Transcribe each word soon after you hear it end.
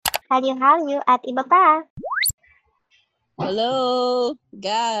Halo-halo at iba pa. Hello,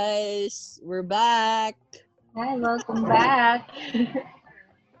 guys. We're back. Hi, welcome back.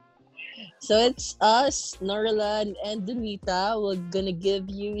 So it's us, Norlan and Donita. We're gonna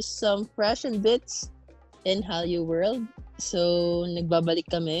give you some fresh and bits in Hallyu World. So, nagbabalik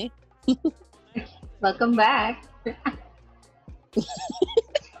kami. Welcome back.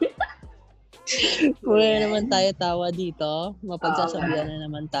 Puro na naman tayo tawa dito. Mapagsasabihan na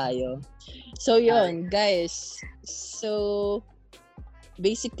naman tayo. So, yun, guys. So,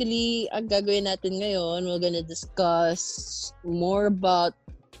 basically, ang gagawin natin ngayon, we're gonna discuss more about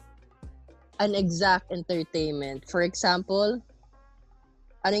an exact entertainment. For example,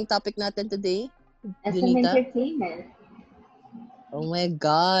 anong topic natin today? SM Donita? Entertainment. Oh my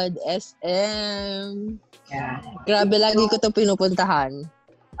God, SM. Yeah. Grabe, lagi ko to pinupuntahan.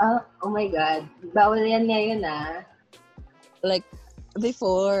 Oh my God. Bawal yan ngayon Like,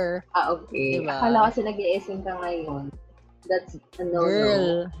 before. Okay. Diba? Akala kasi nag-SM ka ngayon. That's a no-no.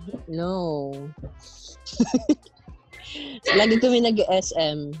 Girl, no. Lagi kami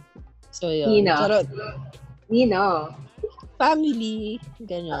nag-SM. So, yun. Nino. Charot. Nino. Family.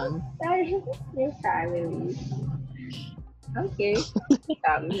 Ganyan. Sorry. Your family. Okay.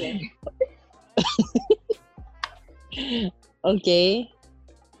 Family. Okay.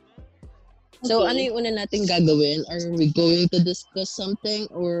 So, Okay. ano yung una natin gagawin? Are we going to discuss something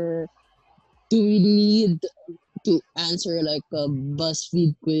or do we need to answer like a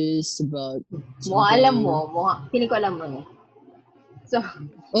BuzzFeed quiz about Mo alam mo. Feeling ko alam mo na. So,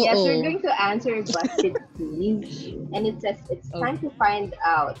 yes, we're going to answer BuzzFeed quiz. And it says it's time to find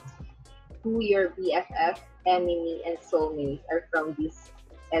out who your BFF, enemy, and soulmate are from this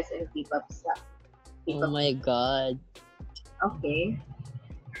SM P-pop stuff. Oh my God. Okay.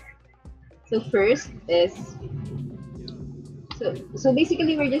 So first is so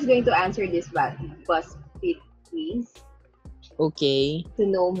basically we're just going to answer this BuzzFeed quiz Okay. to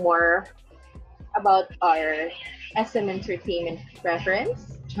know more about our SM entertainment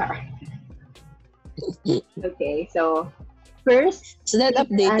preference. Char. Okay, so first, So that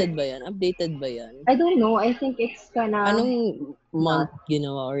updated ba yan? Updated ba yan? I don't know. I think it's kinda Anong month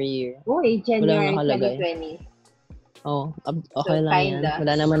ginawa or year? January nakalagay. 2020. Oh, okay So, lang yan. kinda.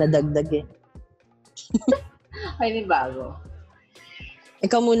 Wala naman nadagdag eh. Ay, may bago.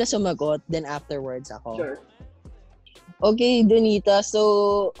 Ikaw muna sumagot, then afterwards ako. Sure. Okay, Donita.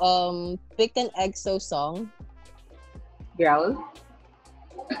 So, pick an EXO song. Growl?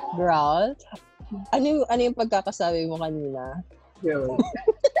 Growl. Ano yung pagkakasabi mo kanina? Growl.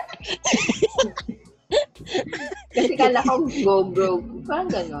 Kasi kala ko go. Parang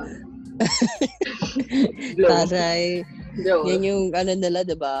ganon. Growl. Taray. Growl. Yan yung nila,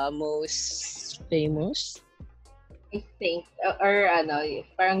 diba? Most famous. I think, or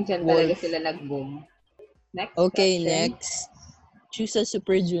parang dyan talaga sila nag-boom. Next Okay, question. next. Choose a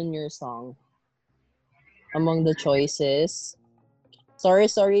Super Junior song. Among the choices. Sorry,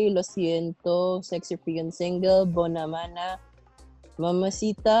 Lo Siento, Sexy Freaking Single, Bonamana,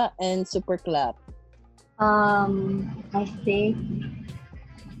 Mamacita, and Super Clap. I think,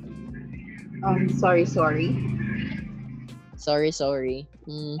 sorry. Sorry.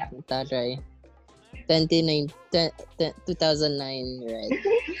 Taray. 2009, 2009, right?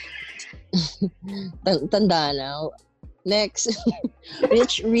 Tanda na. Next.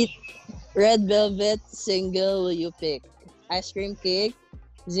 Which Red Velvet single will you pick? Ice Cream Cake,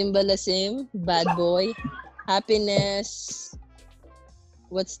 Zimbalasim, Bad Boy, Happiness.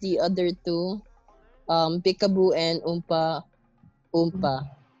 What's the other two? Peekaboo and Oompa.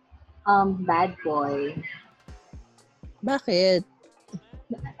 Bad Boy. Bakit?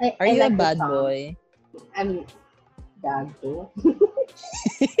 Are I you like a the bad song. boy? I'm Dago.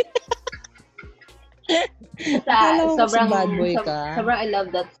 Akala ko kasi bad boy ka. Sobrang I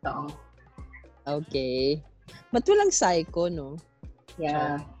love that song. Okay. Ba't walang Psycho, no?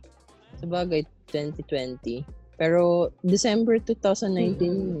 Yeah. Sabagay, 2020. Pero December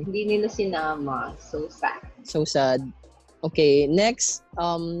 2019. Hindi nila sinama. So sad. So sad. Okay, next.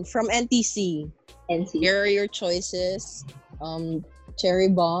 From NTC. NC. Here are your choices.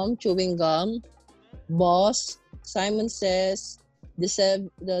 Cherry Bomb, Chewing Gum, Boss, Simon Says, The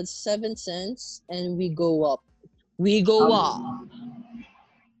Seven Cents, and We Go Up. We Go Up.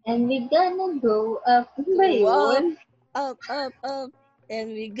 And we gonna go up. Ano ba yun? Up.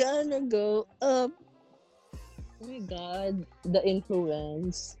 And we gonna go up. Oh my God. The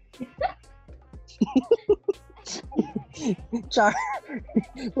influence. Char.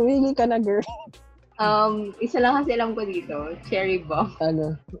 Humingi ka na, girl. Isa lang kasi alam ko dito. Cherry Bomb.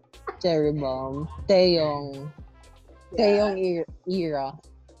 Cherry Bomb. Taeyong era.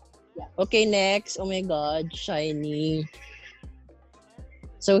 Okay, next. Oh my God, shiny.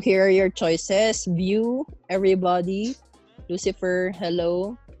 So here are your choices. View, Everybody, Lucifer,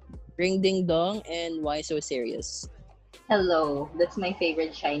 Hello, Ring Ding Dong, and Why So Serious? Hello. That's my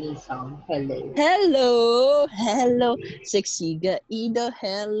favorite Chinese song. Hello. Hello! Hello! Sexiga Ida,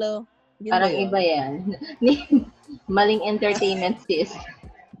 hello. Yun ba Parang yun? iba yan. Maling entertainment sis.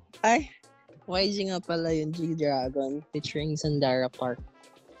 Ay, YG nga pala yun, G-Dragon, featuring Sandara Park.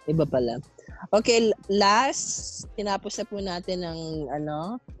 Iba pala. Okay, last, tinapos na po natin ng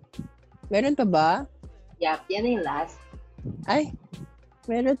meron pa ba? Yup, yan yung last. Ay,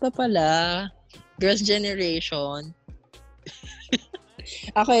 meron pa pala. Girls' Generation.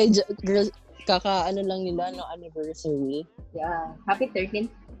 Okay, girls, lang nila, no, anniversary. Yeah. Happy 13th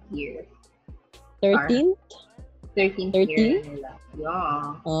year. 13th? 13th 13? year nila.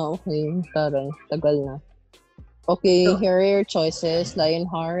 Yeah. Oh, okay. Taray, tagal na. Okay, So- here are your choices.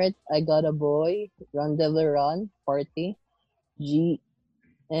 Lionheart, I Got a Boy, Run Devil Run, Party, G,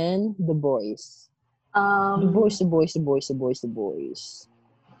 and The Boys. The Boys. The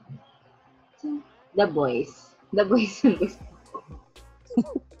Boys. The Boys.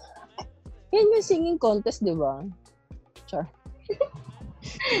 Yan yung singing contest, di ba? Char.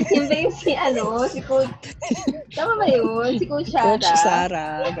 Yun ba yung si Coach, tama ba yun? Si Coach Shara. Coach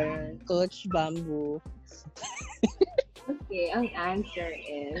Sarah, ganun. Coach Bamboo. Okay, ang answer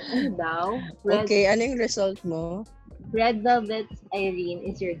is, ano daw? Okay, ano yung result mo? Red Velvet's Irene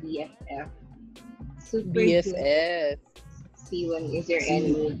is your BFF. Super BFF. C1 is your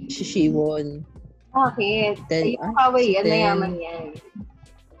enemy. Shishiwon. Bakit? Then, Ayun, kaway yan. then, Mayaman yan.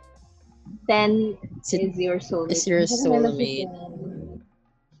 10 is your soulmate. Is your Ano na soulmate. yan?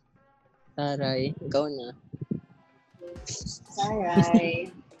 Taray, ikaw na.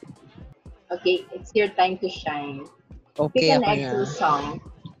 Alright. Okay, it's your time to shine. Pick Okay, an ako EXO na. song.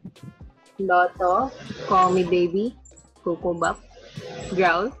 Lotto, Call Me Baby, Coco Bop,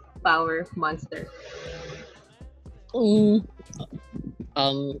 Growl, Power, Monster.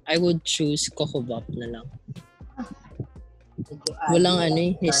 I would choose Coco Bop na lang. Medyo Walang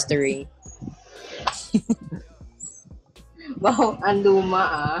adi. history. Wow, ang luma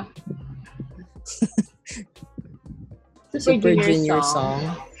ah. Super Junior song.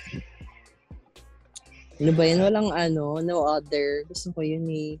 Ano ba yun? Walang no other. Gusto ko yun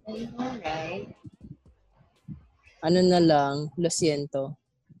eh. Alright. Ano na lang, Lo Siento.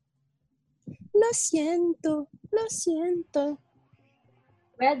 Lo Siento, Lo Siento.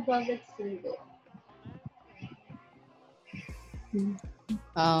 Red Velvet Single.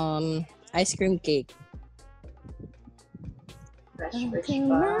 Ice Cream Cake. Fresh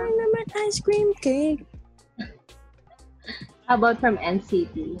pa. naman ice cream cake. How about from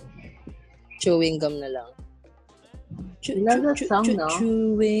NCT? Chewing gum na lang. Love that song, no?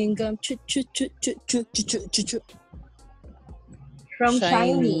 Chewing gum. From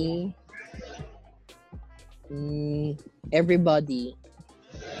Shiny. Everybody.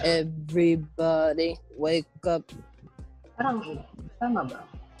 Everybody wake up. Parang, tama ba?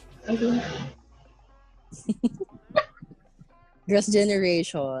 I think, Girls'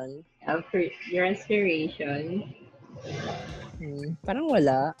 Generation. for your inspiration. Parang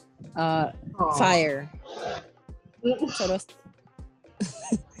wala. Oh. Fire. Charot.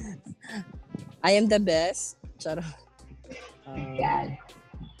 I am the best. Charot. God.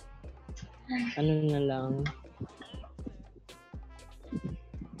 Ano na lang.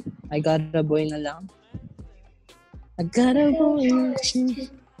 I got a boy na lang. I got a boy.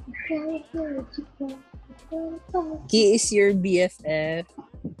 Key is your BFF.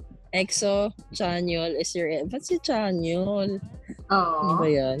 EXO, Chanyeol is your... Ba't si Chanyeol? Ano ba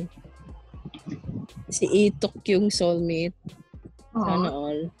Oh. yan? Si Itok yung soulmate. Sana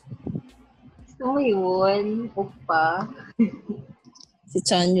all. Gusto mo yun? Upa. Si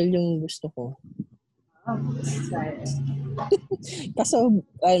Chanyeol yung gusto ko. Oh, sorry. Kaso,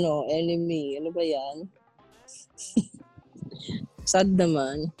 enemy. Ano ba yan? Sad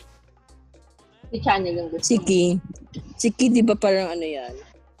naman. Si Channel yung gusto Si mo. Ki. Si Ki, di ba parang ano yan?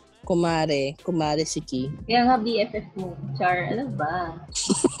 Kumare. Kumare si Ki. Kaya nga BFF mo. Char, ano ba?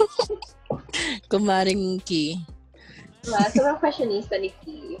 Kumaring Ki. Diba? Sobrang fashionista ni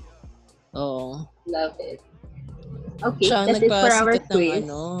Ki. Oo. Love it. Okay, Siya that is for our nagpasikat quiz.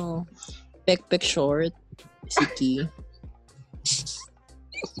 ng pek-pek short. Si Ki.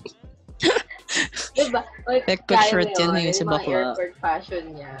 Diba? Oy, Pek-pek kaya short mo yan yun. eh, sa Yung mga bakla. airport fashion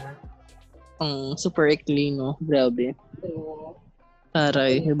niya. Super ikli, no? Grabe. So,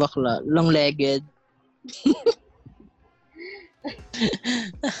 Taray, yung bakla. Long-legged.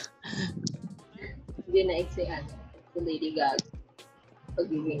 hindi na si Lady Gaga.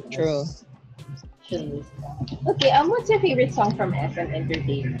 pagiging True. fashionista. Okay, what's your favorite song from SM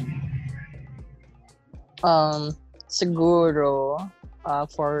Entertainment? Siguro,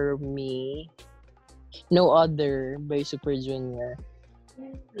 for me, No Other by Super Junior.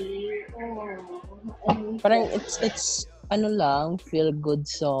 Parang it's ano lang, feel good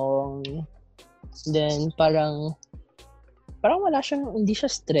song. Then parang wala siyang, hindi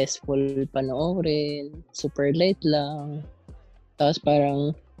siya stressful panoorin. Super light lang. Tapos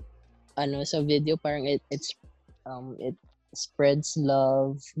parang sa video parang it spreads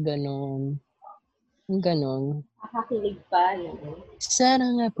love, ganon. Nakakilig pa, no?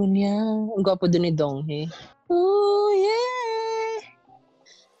 Sana nga po niya. Ang gwapo din ni Donghae. Oh yeah!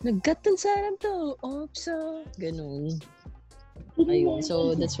 Nagkatan sarap to. So, ganon. Ayun.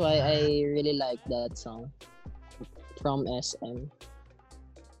 So, that's why I really like that song from SM.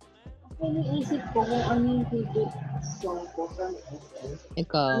 Naisip ko kung ano yung favorite song ko from SM.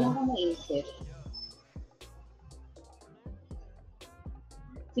 Ikaw? Ano ko naisip?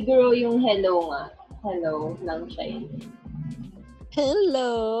 Siguro yung Hello nga. Hello lang siya yun.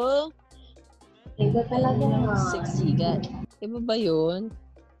 Hello! Iba talaga nga. Sexy guy. Iba ba yun?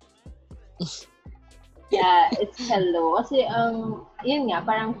 Yeah, it's Hello. Kasi yun nga,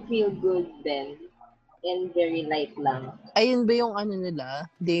 parang feel good din. And very light lang. Ayun ba yung nila?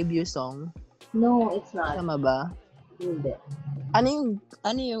 Debut song? No, it's not. Tama ba? Hindi.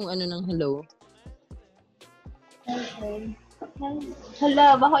 Ano yung ng Hello? Okay.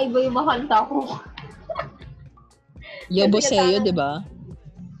 Hala, baka iba yung makanta ko. Yobo Kasi Seyo, parang- di ba?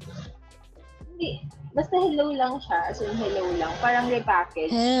 Hindi. Basta hello lang siya. As in, hello lang. Parang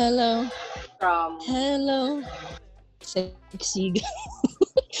repackage Hello. from... Sexy guy.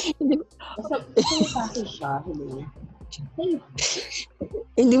 Basta repackage siya. Hello. Hey,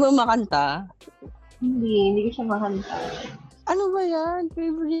 Hindi mo makanta? hindi ko siya makanta. Ano ba yan?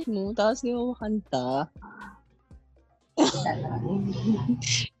 Favorite mo? Tapos hindi mo makanta?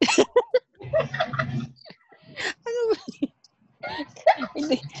 Ano ba?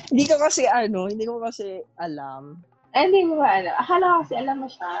 hindi ko kasi alam. Hindi mo ba alam? Akala kasi alam mo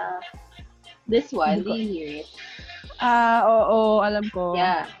siya. This one, Hindi do ko- you hear it? Oo, alam ko.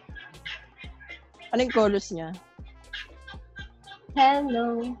 Yeah. Ano yung chorus niya?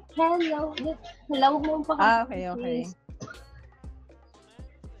 Hello. Hello. Hello mo pa. Okay.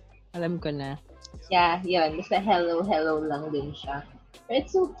 Alam ko na. Yeah, yun. Basta hello lang din siya. But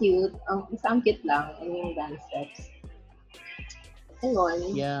it's so cute. Basta ang cute lang. And yung dance steps.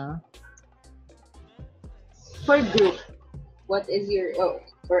 Ayun. Yeah. For group, what is your,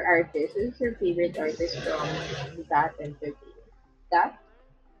 for artist, who's your favorite artist from that entertainment? That?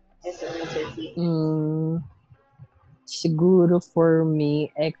 SM Entertainment. Siguro for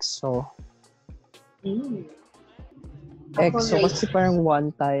me, EXO. EXO kasi parang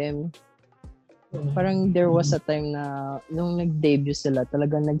one time, parang there was a time na nung nag-debut sila,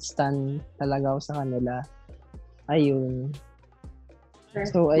 talagang nag-stand talaga ako sa kanila. Ayun.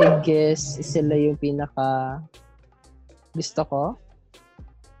 So, I guess sila yung pinaka gusto ko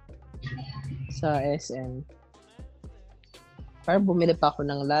sa SM. Parang bumili pa ako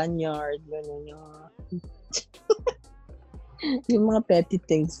ng lanyard, gano'n yung mga petty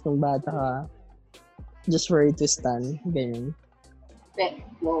things ng bata ka. Just for it to stand, ganyan. Pet,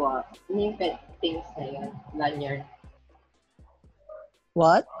 ano yung pet things na yun? Lanyard.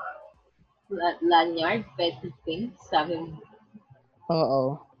 What? Lanyard? Petty things? Sabi mo.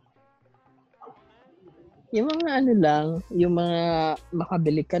 Oo. Yung mga lang, yung mga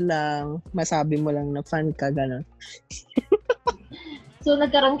makabili ka lang, masabi mo lang na fan ka, gano'n. So,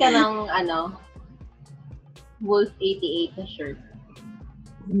 nagkaroon ka ng, Wolf 88 na shirt.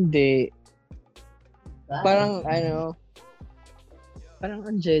 Hindi. Diba? Parang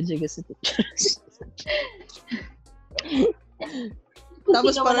ang jeje kasi. Kung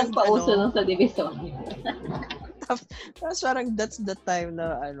Tapos sino parang man nagpauso nung sa Divisoria. Tapos parang that's the time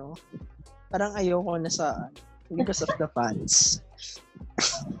na parang ayoko na sa because of the fans.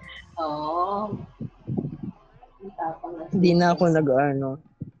 Oo. Hindi na ako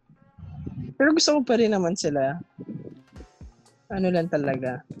pero gusto ko pa rin naman sila. Ano lang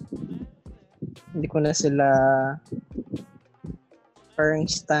talaga. Hindi ko na sila parang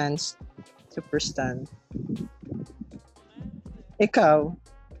super stan. Ikaw,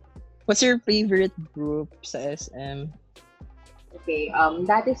 what's your favorite group sa SM? Okay,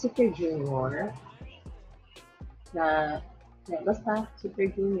 that is Super Junior. Basta Super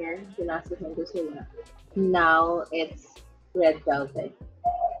Junior, pinasukan ko sila. Now, it's Red Velvet.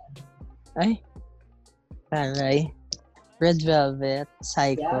 Ay, taray. Red Velvet,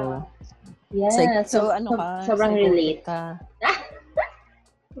 Psycho. Yeah. So, ano ka? Sobrang Psychotic relate. ka.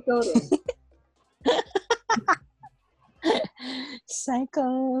 Ikaw rin. Psycho.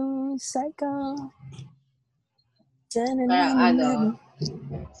 Parang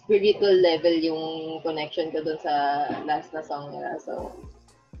spiritual level yung connection ko dun sa last na song nila. So,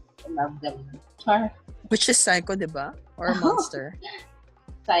 I love them. Char. Which is Psycho, di ba? Or Monster?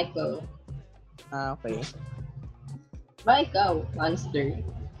 Psycho. Okay. Ba ikaw? Monster.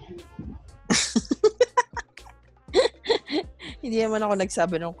 Hindi naman ako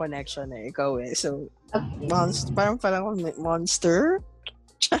nagsabi ng connection eh. Ikaw eh. So, Okay. parang Monster?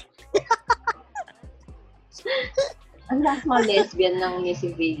 Ang last mga lesbian ng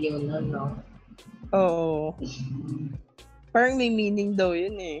music video nun, no? Oo. Parang may meaning daw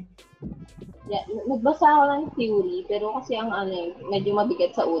yun eh. Yeah, nagbasa ako ng theory, pero kasi ang medyo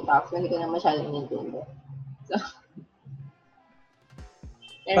mabigat sa utak, so hindi ko na masyadong nintendo. So,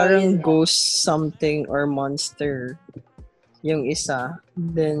 pero Parang yun, ghost something or monster yung isa.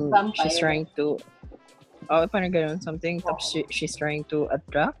 Then, Vampire. she's trying to... Oh, parang ganun. Something. Tapos she's trying to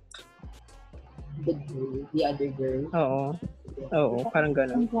attract. the girl, the other girl. Oo, parang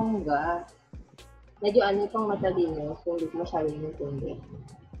ganun. Ang bongga. Medyo itong matalino, so hindi ko masyadong nintendo.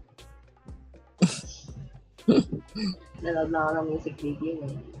 Nanood na ako ng music video.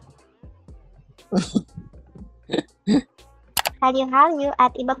 Halyo-halyo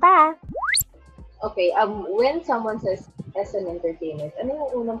at iba pa. Okay, when someone says SM Entertainment, ano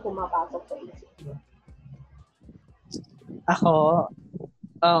yung unang pumapasok sa isip mo? Ako,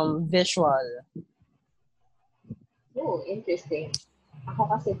 visual. Oh, interesting. Ako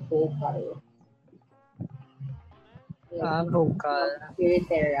kasi vocal. Vocal.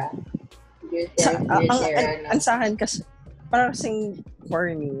 Spiritera. Spiritera. Ang sa akin kasi, parang kasing for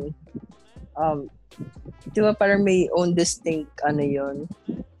me, di ba parang may own distinct, yun,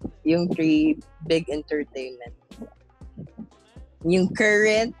 yung 3 big entertainment. Yung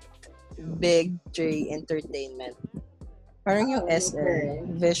current big 3 entertainment. Parang yung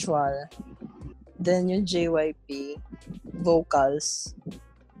SM, visual. Then yung JYP, vocals.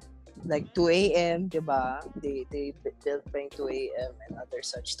 Like 2 a.m., diba? They build playing 2 a.m. and other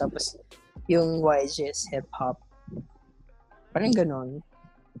such. Tapos yung YG is hip-hop. Parang ganun.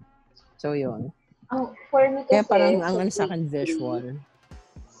 So yun. For me kasi, kaya parang ang sa akin visual.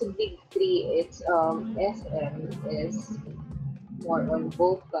 So big 3, it's SM is more on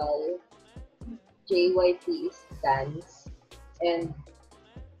vocal, JYP is dance, and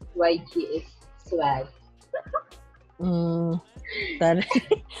YG is swag.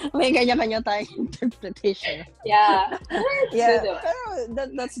 May kanya-kanya tayong interpretation. Yeah. Yeah, So, pero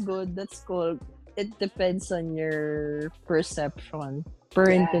that's good. That's cool. It depends on your perception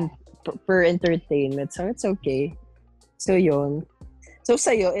per entertainment. So it's okay. So yun. So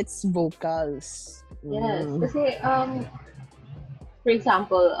sa'yo, it's vocals. yes. Kasi, for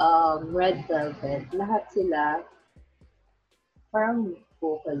example, Red Velvet, lahat sila parang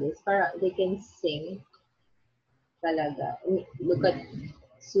vocalist. Parang they can sing talaga. Look at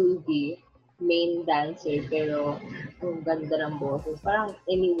Sugi, main dancer, pero ang ganda ng boses. Parang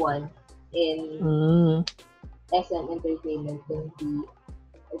anyone in SM Entertainment can be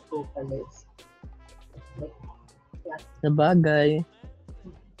a vocalist. Like, yeah. Sabagay.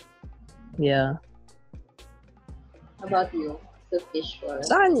 Yeah. How about you? So visual.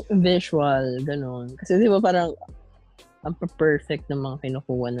 Saan visual? Ganun. Kasi di ba parang ang perfect ng mga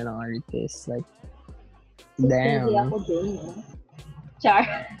kinukuha na ng artist. Like, damn. Hindi ako dun. Char.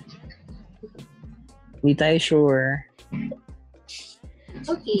 Hindi tayo sure.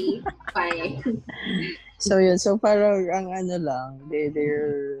 Okay, fine. So yun, so parang ang lang,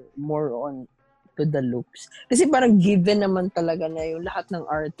 they're more on to the looks. Kasi parang given naman talaga na yung lahat ng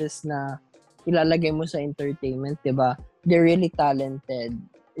artists na ilalagay mo sa entertainment, di ba? They're really talented.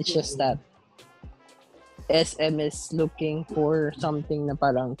 It's just that SM is looking for something na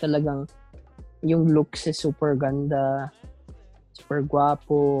parang talagang yung looks is super ganda, super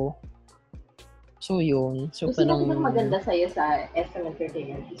guwapo. So yun. So Sino parang maganda sa'yo sa SM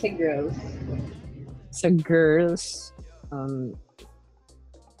Entertainment? Sa girls? sa girls,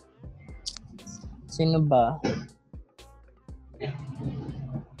 sino ba?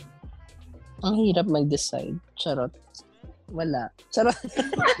 Ang hirap mag-decide. Charot. Wala. Charot.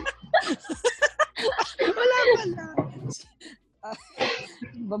 Wala.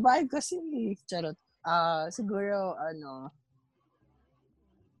 Babae kasi. Charot. Siguro,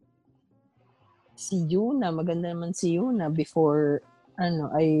 si Yuna. Maganda naman si Yuna before,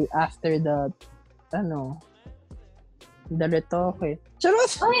 after the, the retoke.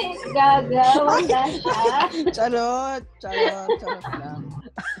 Charot! Ay, gaga. Wala siya. Charot lang.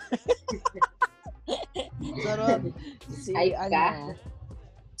 Charot. Si, Ay, ka.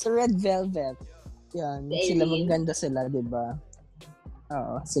 Sa Red Velvet. Yan. Si Sila Irene. maganda sila, di ba?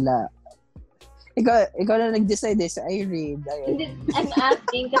 Oo, sila. Ikaw na nag-decide sa Irene. Ayun. Hindi, I'm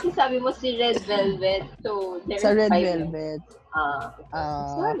asking kasi sabi mo si Red Velvet. So, there's Sa Red 5 Velvet.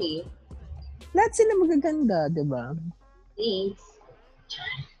 Sorry. Lahat sila magaganda, di ba? Thanks.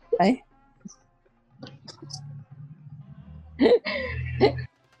 Ay?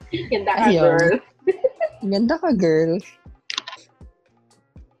 Ganda ka, Ayun. girl. Ganda ka, girl.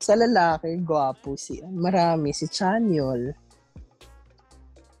 Sa lalaki, gwapo marami. Si Chanyol.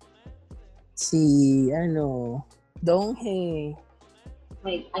 Si, Donghae.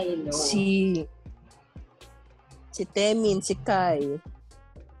 Like, I know. Si Temin, si Kai.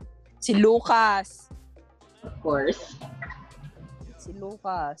 Si Lucas. Of course. Si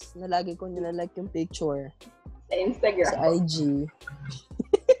Lucas. Na lagi ko nilalike yung picture. Sa Instagram. Sa IG.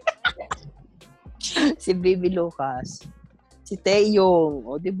 Si Baby Lucas. Si Taeyong.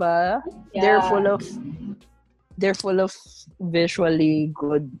 O, diba? Yeah. They're full of visually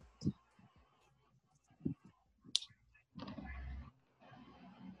good.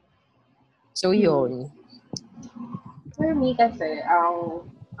 So, yun. For me kasi,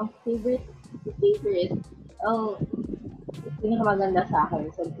 ang favorite, pinakamaganda sa akin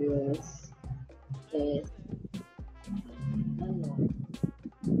sa girls is,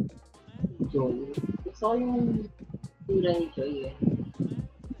 Joy. Gusto ko yung tura ni Joy eh.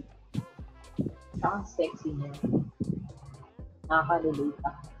 Saka sexy niya. Nakaka-relate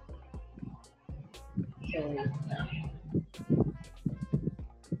ako.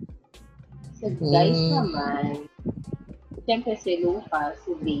 So, guys naman, siyempre si Lucas,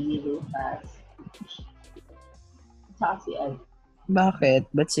 si Baby Lucas. Saka si Ed. Bakit?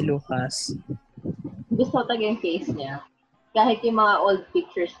 Ba't si Lucas? Gusto ko talaga yung face niya. Kahit yung mga old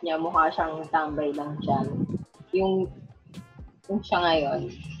pictures niya, mukha siyang tambay lang dyan. Yung siya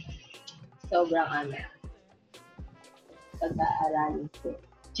ngayon, sobrang pag-aaralin ko.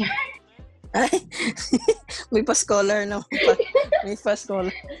 Ay, may pa-scholar na. May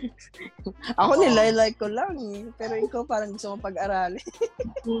pa-scholar. Ako nilay-like ko lang eh. Pero ikaw parang gusto mo pag-aralin.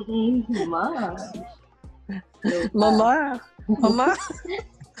 Ma. Mama! Mama!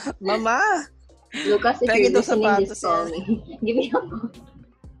 Mama! Lucas, if Pegi you're to listening, sapatos just call me. Give me a call.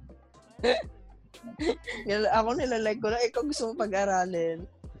 Ako nilay-like ko lang. Ikaw gusto mo pag-aralin.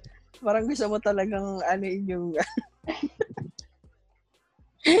 Parang gusto mo talagang yung...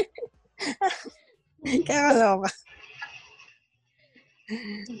 Kaya ka.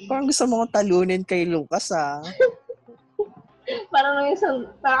 Parang gusto mo talunin kay Lucas, Parang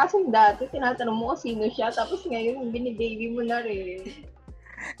kasing dati, tinatanong mo kung sino siya, tapos ngayon, binibaby mo na rin.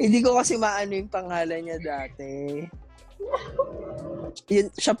 Hindi ko kasi maano yung pangalan niya dati.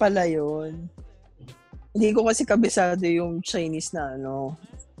 Siya pala yun. Hindi ko kasi kabisado yung Chinese na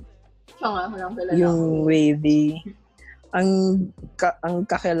Siya nga, walang kilala yung wavy. Ang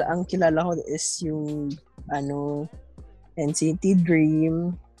kilala ko is yung NCT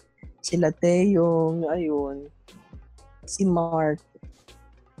Dream, sila Taeyong, ayun, si Mark.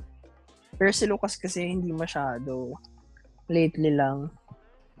 Pero si Lucas kasi hindi masyado. Lately lang.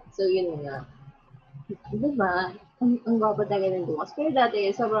 So, yun nga. Diba? Ang baba talaga ng Lucas. Pero dati,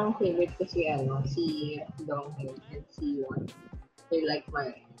 sobrang favorite ko si Donghae and si Won. They're like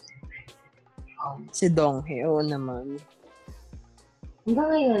my si Donghae, oo naman. Hanggang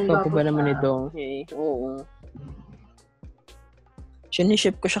ngayon, Papo ba naman ni Donghae? Oo.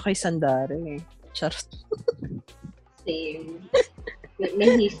 Siniship ko siya kay Sandare. Charot. Same.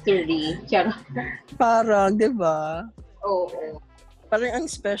 May history. Charot. Parang, di ba? Oo. Parang ang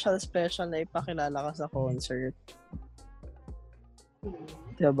special na ipakilala ka sa concert.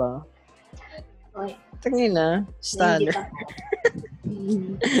 Di ba? Okay. Tingin na, standard.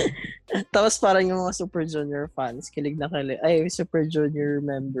 Tapos parang yung mga Super Junior fans, kilig na kilig. Ay, Super Junior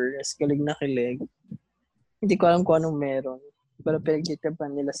members, kilig na kilig. Hindi ko alam kung anong meron. Pero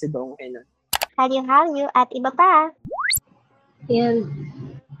pinagtitipan nila si Donghae nun. Halyo at iba pa. And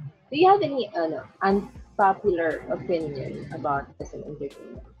do you have any unpopular opinion about SM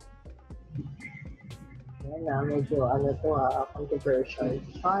Entertainment? Yan na, medyo controversial.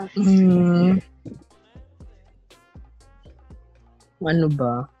 Ano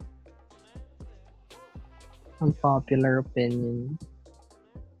ba? Unpopular opinion.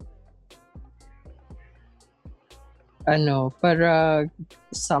 Para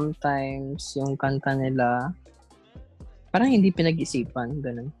sometimes yung kanta nila parang hindi pinag-isipan,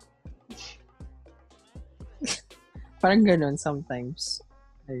 ganun. Parang ganun sometimes.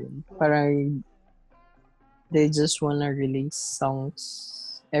 Ayun. Parang they just wanna release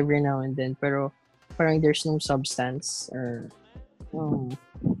songs every now and then, pero parang there's no substance or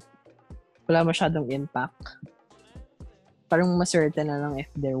wala masyadong impact. Parang maserta na lang if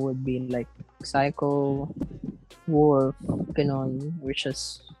there would be like Psycho, Wolf, ganon, which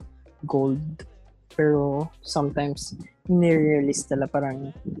is gold. Pero sometimes, nire-release nila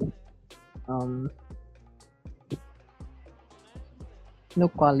parang no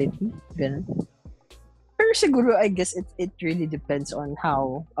quality, ganun. Pero siguro, I guess it really depends on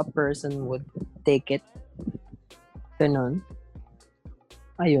how a person would take it. Ganon.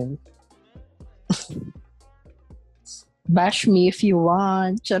 Ayun. Bash me if you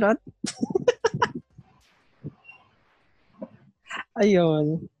want. Charot.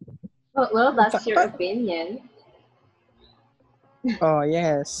 Ayun. Well, that's your opinion. Oh,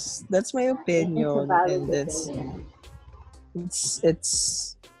 yes. That's my It's a opinion. valid And opinion.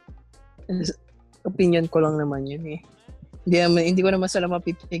 it's opinion ko lang naman yun eh. Hindi ko naman sila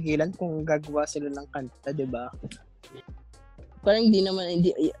mapipigilan kung gagawa sila ng kanta, di ba? Parang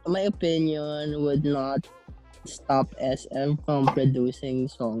my opinion would not stop SM from producing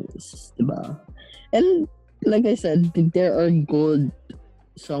songs, di ba? And like I said, there are gold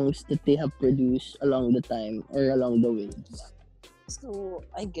songs that they have produced along the time or along the way. So,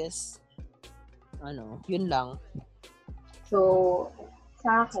 I guess, yun lang. So,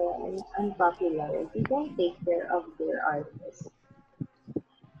 sa akin, unpopular, they don't take care of their artists.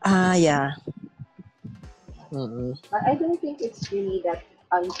 Yeah. But I don't think it's really that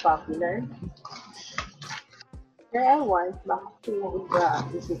unpopular. Kaya once, bakit yung iba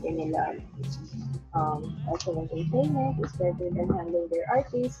isipin nila as an entertainment is better than handling their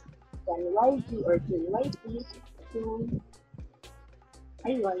artists than YG or KYP. So,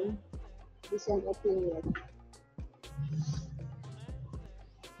 ayun, is an opinion.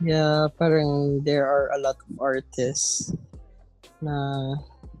 Yeah, parang there are a lot of artists na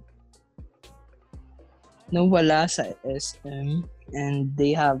nawala sa SM and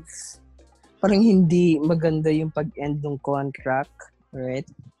they have parang hindi maganda yung pag-end ng contract, right?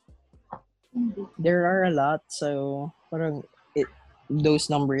 There are a lot, so parang those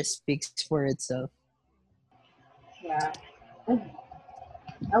numbers speaks for itself. Yeah.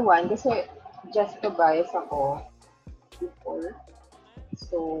 Awan, kasi just to bias ako before.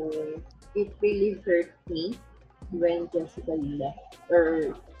 So, it really hurt me when Jessica left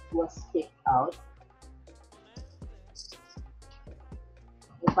or was kicked out.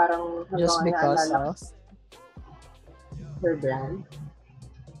 Parang Just because of her brand.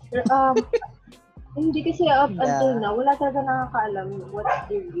 Pero, hindi kasi up until now, wala talaga nakakaalam what's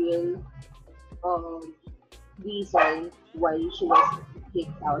the real reason why she was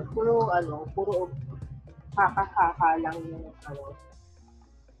kicked out. Puro kaka lang yung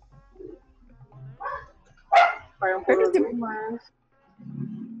parang puro rumors.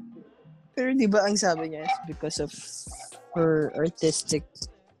 Pero di ba ang sabi niya is because of her artistic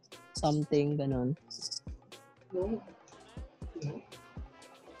something, ganon?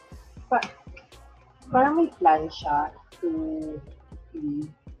 Parang may plan siya to leave,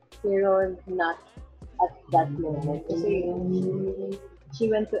 pero not at that moment. Kasi she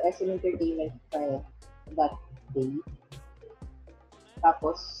went to SM Entertainment that day.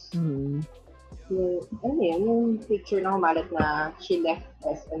 Tapos, yung picture na humalat na she left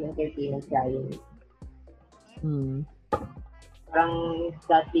SM Entertainment crying. Parang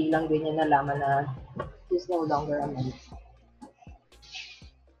that day lang din niya nalaman na she's no longer a member.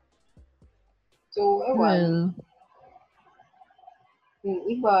 So, ewan. Yung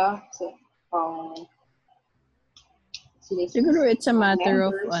iba, siguro it's a matter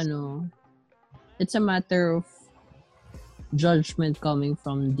of it's a matter of judgment coming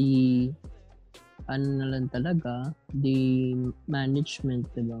from the na lang talaga, the management,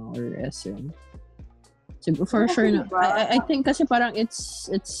 diba, or SM. So, for sure na, I think kasi parang it's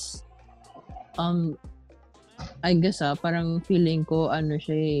I guess parang feeling ko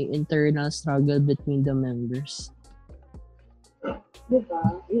siya internal struggle between the members.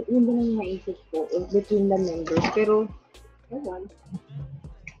 Diba? Yun din ang naisip ko, between the members. Pero, ewan.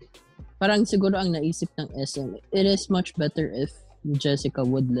 Parang siguro ang naisip ng SM, it is much better if Jessica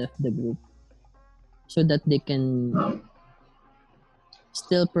would left the group so that they can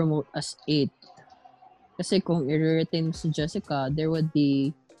still promote as 8. Kasi kung i-retain si Jessica, there would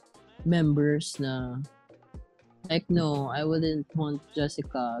be members na like, no, I wouldn't want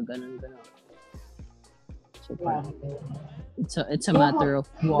Jessica, ganun. So, parang, it's a matter of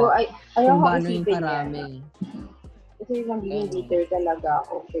what. Kung paano yung karami. Kasi magiging bitter talaga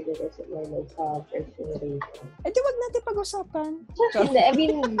ako for the rest of my life sa first generation. Di wag natin pag-usapan. I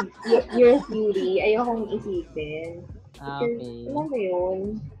mean, your theory, ayokong isipin. Okay. Alam mo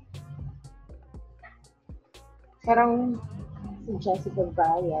yun? Parang si Jessica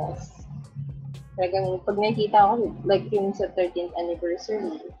bias. Talagang pag nakita ko, like yung sa 13th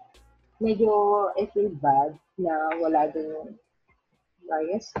anniversary, medyo I feel bad na wala dun yung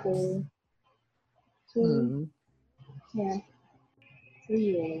bias ko. So, yeah. So,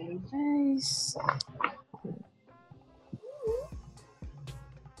 yun. Nice.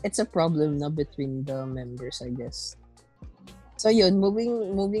 It's a problem na between the members, I guess. So yun,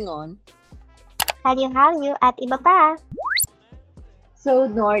 moving on. Haliw-haliw at iba pa. So,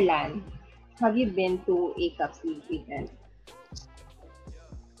 Norlan, have you been to a Cups League event?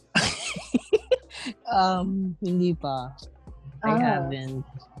 Hindi pa. I haven't.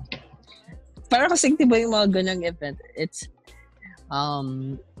 Para kasi diba yung mga ganang event, it's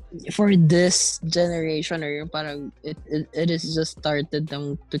for this generation or yung parang it is just started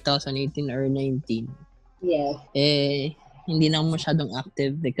ng 2018 or 19. Yes. Hindi na masyadong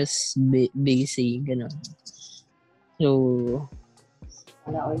active because busy, gano'n. So,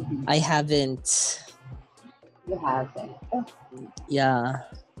 I haven't. You haven't? Oh. Yeah.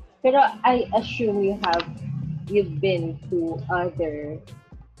 Pero I assume you've been to other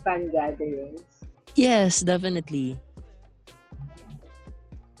fan gatherings. Yes, definitely.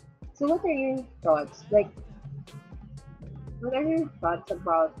 So what are your thoughts? Like, what are your thoughts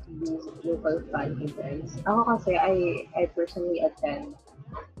about these local fan events? Ako kasi, I personally attend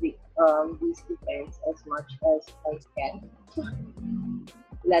these events as much as I can.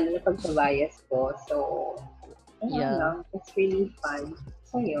 Lalo na pag sa bias ko. So, yeah. It's really fun.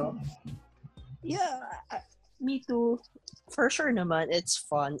 Sa'yo? Yeah, me too. For sure naman, it's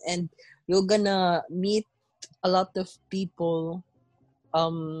fun. And you're gonna meet a lot of people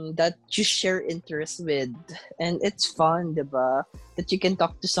that you share interests with. And it's fun, diba? That you can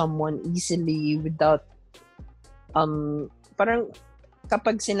talk to someone easily without parang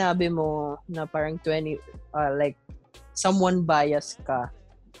kapag sinabi mo na parang 20 like someone bias ka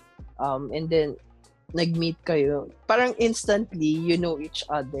and then nag-meet kayo, parang instantly you know each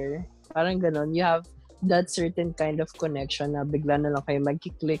other. Parang ganon, you have that certain kind of connection na bigla na lang kayo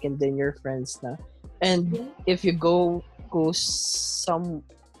mag-click and then you're friends na. And if you go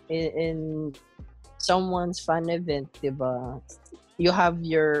in someone's fan event, diba? You have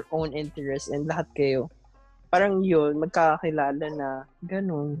your own interest and lahat kayo. Parang yun, magkakakilala na.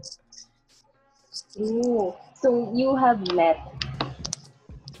 Ganun. Ooh. So, you have met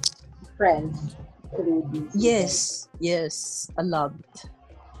friends through these events? Yes. A lot.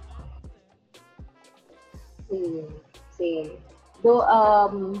 Same. Though,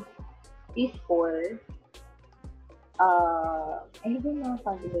 before, ano ba yung mga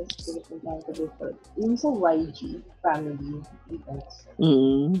fan-events ko napuntahan ko before? Yung sa YG family events.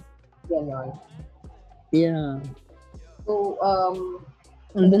 Ganon. Yeah. So,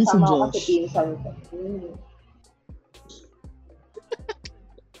 andun si kasama ko Josh. kasi pinsan ko.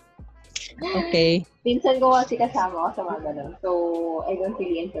 Okay. Pinsan ko kasi kasama ko sa mga ganon. So, I don't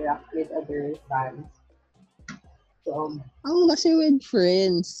really interact with other fans. So, kasi with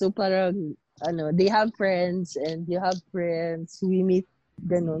friends. So, parang, they have friends and you have friends. We meet,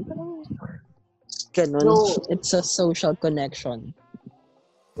 ganon. Ganon. So, it's a social connection.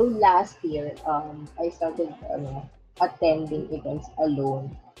 So, last year, I started attending events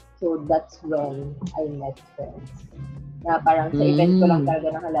alone. So, that's when I met friends. Na parang sa event ko lang talaga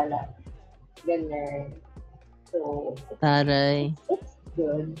nakalala. Ganun. So, taray. It's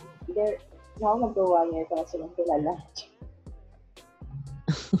good. Now, mag-1 year ko na silang kilala.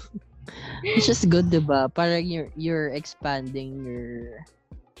 It's just good, diba? Parang you're expanding your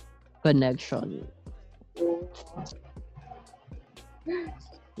connection.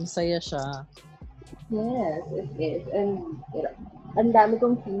 Masaya siya. Yes, it is. And ang dami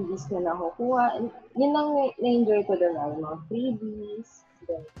kong freebies na nakukuha. And yun lang na-enjoy ko doon. Mga freebies.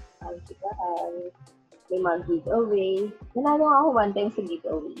 Then, may mga giveaway. Nanalo ako one time sa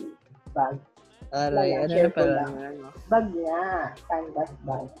giveaway bag. Aray, ano na pala? Bag nga. Canvas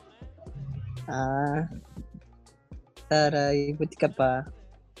bag. Taray, buti ka pa.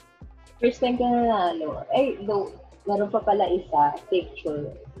 First time ko nanalo. Though, meron pa pala isa,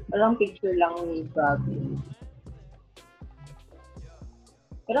 picture. Parang picture lang ni Bobby.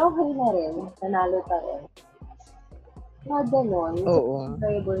 Pero okay na rin. Nanalo pa rin. Mga ganon. Oo.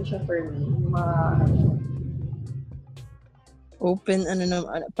 Enjoyable siya for me. Open,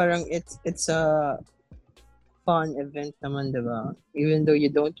 parang it's a fun event naman, diba? Even though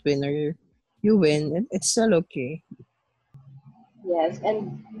you don't win or you win, it's still okay. Yes,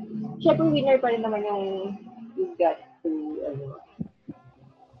 and syempre winner pa rin naman yung you got to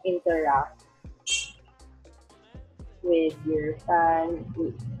interact with your fans.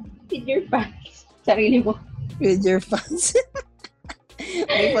 With your fans. Sarili mo. With your fans.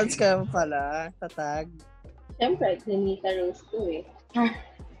 May fans ka pala. Tatag. Siyempre, Danita Rose to eh.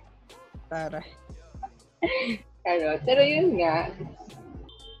 Tara. Pero yun nga,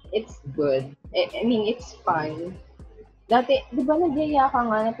 it's good. I mean, it's fun. Dati, di ba nagyaya ka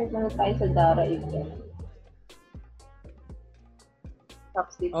nga na pupunta tayo sa Dara event?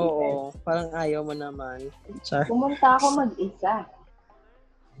 Top City event. Oo. Parang ayaw mo naman. Char. Pumunta ako mag-isa.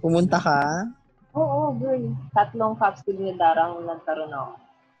 Pumunta ka? Oo, girl. 3 cups din na darang nagkaroon ako.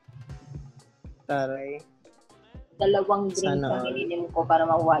 Taray. 2 drinks Sana ang all. ininim ko para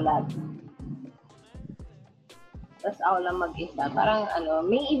mawala. Tapos ako lang mag-isa. Parang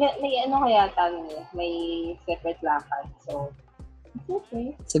may event, may kaya may separate lakad. So, it's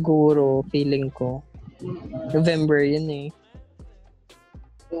okay. Siguro, feeling ko. November yun eh.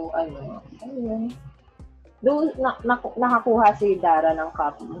 So, ayun. Doon, nakakuha si Dara ng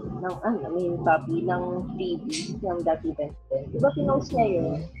copy. Copy ng freebie ng that event din. Diba pinost niya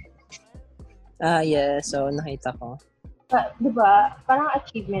yun? Yeah. So, nakita ko. Diba, parang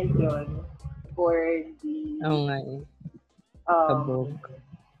achievement yun for the Oo nga eh. um, Kabog.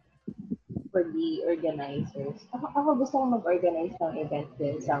 for the organizers. Ako gusto kong mag-organize ng event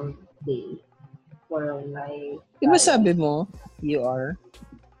din someday for my Di ba sabi mo, you are?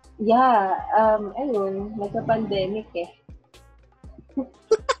 Yeah, ayun, nagka-pandemic eh.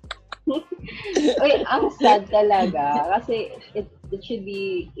 Uy, ang sad talaga kasi it should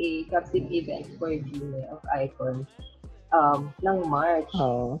be a captive event for Gmail of Icon ng March.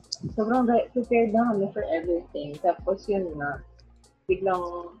 Oo. Sobrang prepared na kami for everything. Tapos yun nga,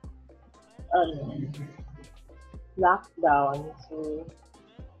 biglang lockdown. So,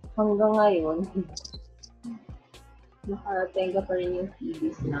 hanggang ngayon, nakarating ka pa rin yung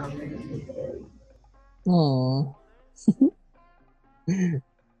CDs namin. Oo.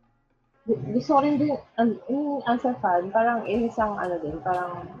 Gusto ko rin din, as a fan, parang isang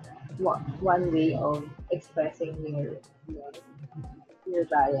parang one way of expressing your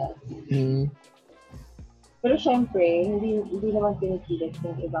bias. Mm. Pero syempre, hindi naman pinipilit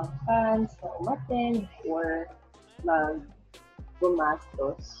ng ibang fans na umattend or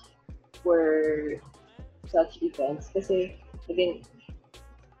gumastos for such events. Kasi, again,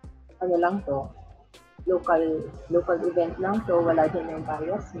 lang to, local event lang to, wala din yung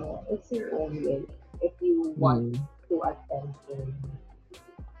bias mo. It's your own will if you want to attend to.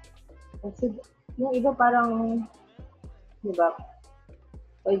 Kasi, yung iba parang, di ba,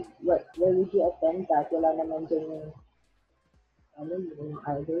 why would you attend that? Wala naman dyan yung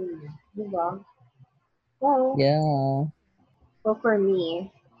idol. Di ba? Well, Yeah. so for me,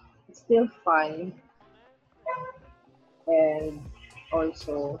 it's still fun. And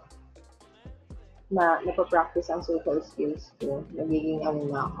also, napapractice ang social skills ko. Nagiging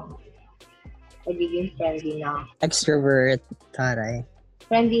na ako. Nagiging friendly na ako. Extrovert. Taray.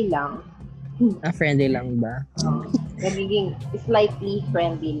 Friendly lang. Friendly lang ba? Nagiging slightly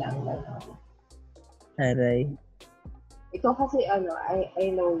friendly lang. Taray. Ikaw kasi I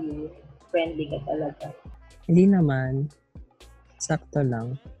know you. Friendly ka talaga. Hindi naman. Sakto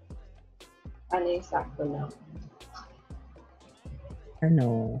lang. Ano yung sakto lang?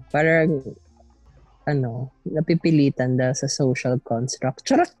 Parang napipilitan dahil sa social construct.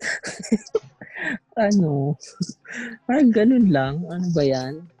 Charot! Parang ganun lang. Ano ba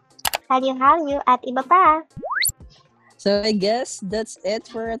yan? Halyo at iba pa. So, I guess that's it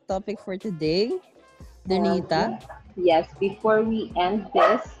for our topic for today. Danita? Yes, before we end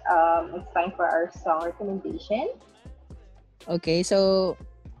this, it's time for our song recommendation. Okay, so,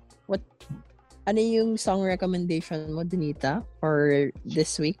 ano yung song recommendation mo, Danita, for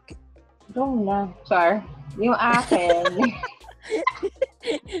this week? Go na. Char. Yung akin.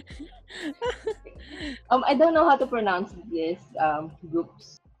 I don't know how to pronounce this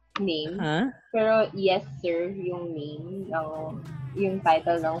group's name. Huh? Pero Yes Sir yung name yung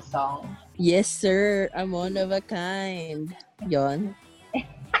title ng song. Yes, sir. I'm one of a kind. Yon.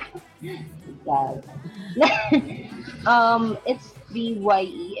 Yeah. It's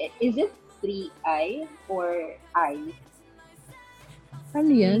 3YE. Is it 3I or I?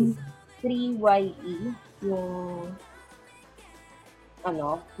 Ano yan? 3YE yung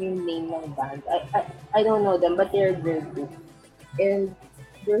yung name ng band. I don't know them, but they're very good. And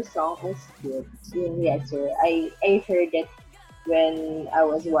their song is good. Yung Yes Sir. I heard it when I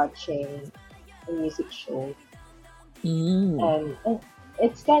was watching a music show. And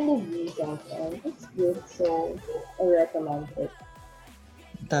it's kind of recent and it's good, so I recommend it.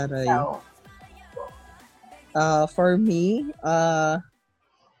 Taray. So, For me,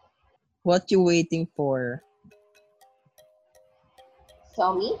 what you waiting for?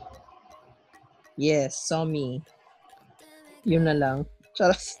 Somi? Yes, saw me. Yun na lang.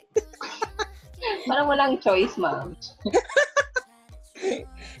 Charas. Parang walang choice, ma'am.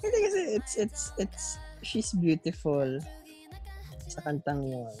 Hindi kasi she's beautiful sa kantang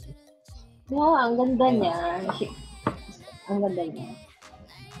yun. Yeah, ang ganda Yeah. niya. Ang ganda niya.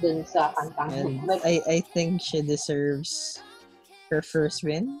 Dun sa kantang. And But, I think she deserves her first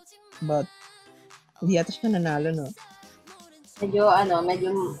win. But hindi yata siya nanalo, no? medyo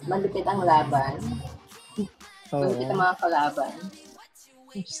malupit ang laban. Malupit ang Oo. mga kalaban.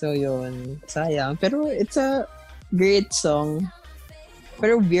 So yun, sayang. Pero it's a great song.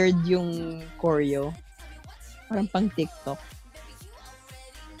 Pero weird yung choreo. Parang pang TikTok.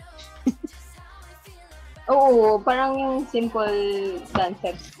 Oo, parang yung simple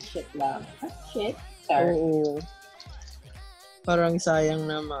concept shit lang. Ah, shit? Sorry. Oo. Parang sayang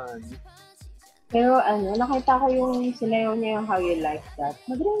naman. Pero nakita ko yung sinayaw niya yung How You Like That.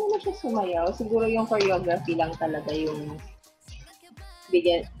 Magaling naman siya sumayaw. Siguro yung choreography lang talaga yung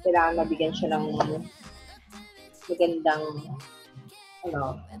kailangan mabigyan siya ng magandang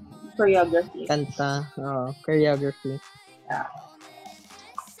choreography. Kanta. Choreography. Yeah.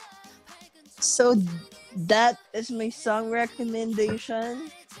 So, that is my song recommendation.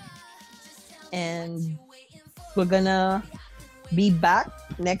 And we're gonna be back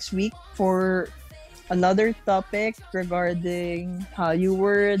next week for another topic regarding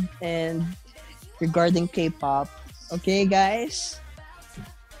Hollywood and regarding K-pop. Okay, guys?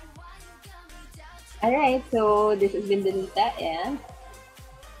 Alright, so this has been Danita and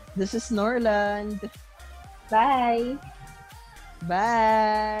This is Norland. bye!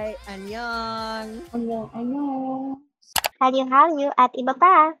 Bye! Annyeong! Annyeong! Hallyu at iba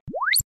pa.